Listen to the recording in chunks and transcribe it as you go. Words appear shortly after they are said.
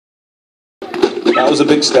That was a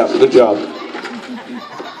big step. Good job.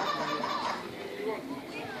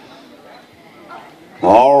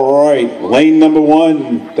 All right, lane number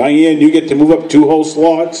 1. Diane, you get to move up 2 whole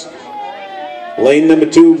slots. Lane number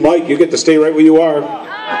 2, Mike, you get to stay right where you are.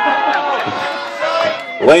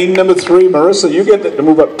 Lane number 3, Marissa, you get to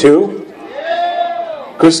move up 2.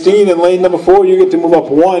 Christine, in lane number 4, you get to move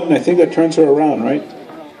up 1. I think that turns her around, right?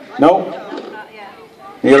 No?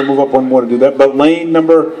 You got to move up 1 more to do that. But lane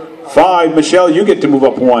number 5, Michelle, you get to move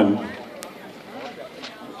up 1.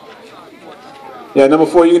 Yeah, number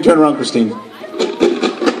 4, you can turn around, Christine.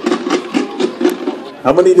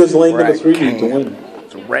 How many does lane number 3 need to win?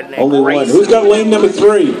 Only 1. Who's got lane number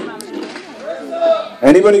 3?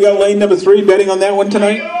 Anybody got lane number 3 betting on that one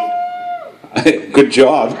tonight? Good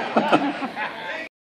job.